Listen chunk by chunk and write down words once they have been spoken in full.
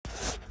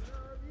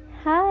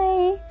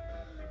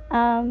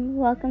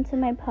Welcome to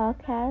my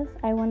podcast,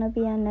 I Want to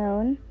Be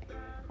Unknown.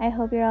 I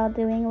hope you're all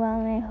doing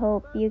well, and I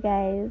hope you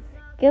guys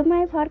give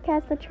my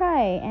podcast a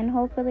try, and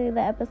hopefully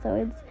the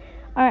episodes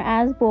are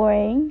as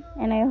boring,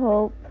 and I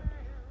hope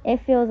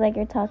it feels like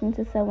you're talking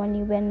to someone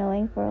you've been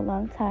knowing for a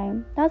long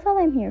time. That's all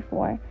I'm here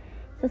for.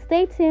 So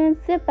stay tuned,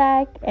 sit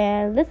back,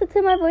 and listen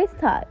to my voice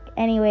talk.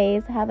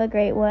 Anyways, have a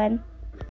great one.